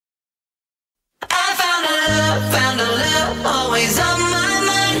a love, always on my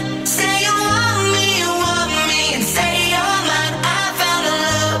mind. Say you want me, and say you're mine. I found a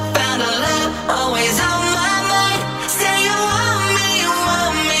love, always on my mind. Say you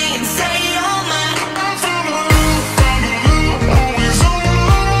want me, and say you're mine. I found a love, always on my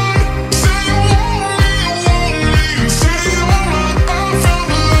mind. Say you want me, and say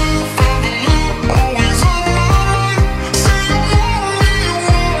you're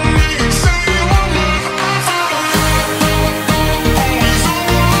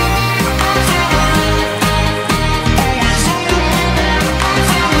mine.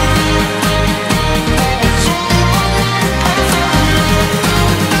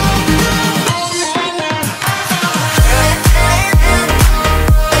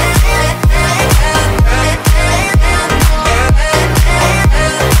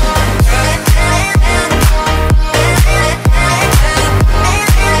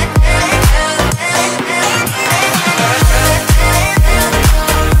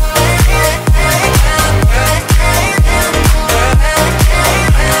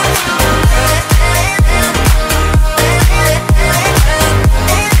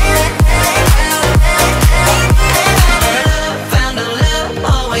 I found a love,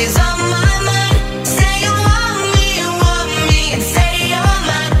 always on my mind. Say you want me, and say you're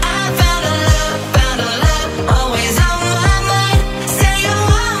mine. I found a love, always on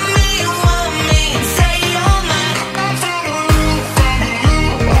my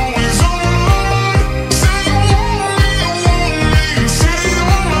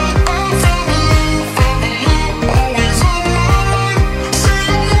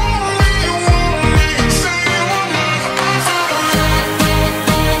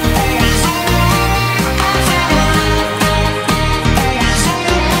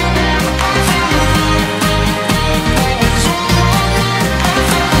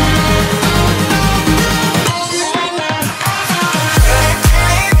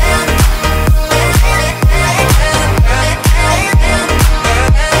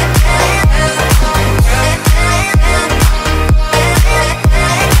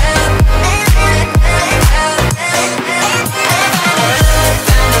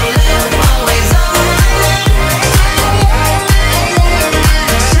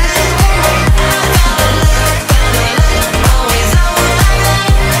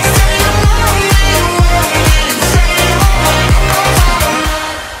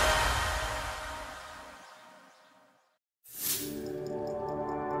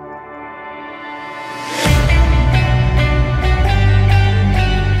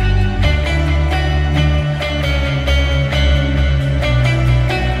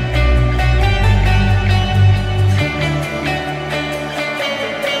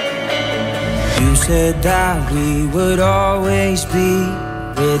Said that we would always be.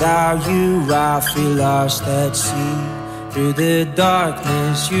 Without you I feel lost at sea. Through the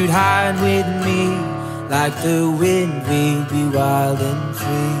darkness you'd hide with me. Like the wind we'd be wild and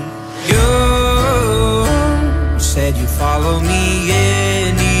free. You said you'd follow me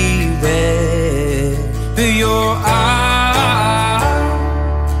anywhere. But your eyes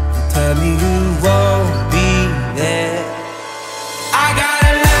tell me you won't be there.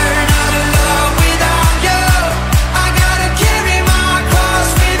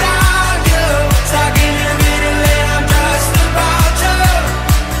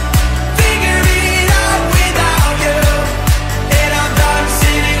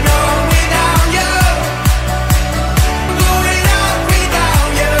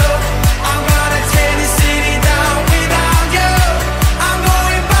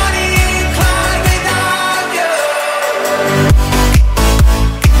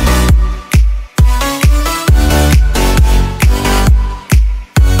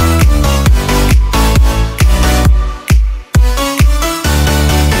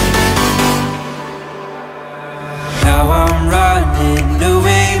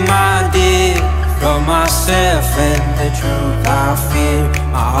 And the truth I fear.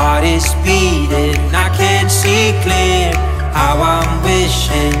 My heart is beating, I can't see clear. How I'm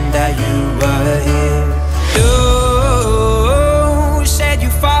wishing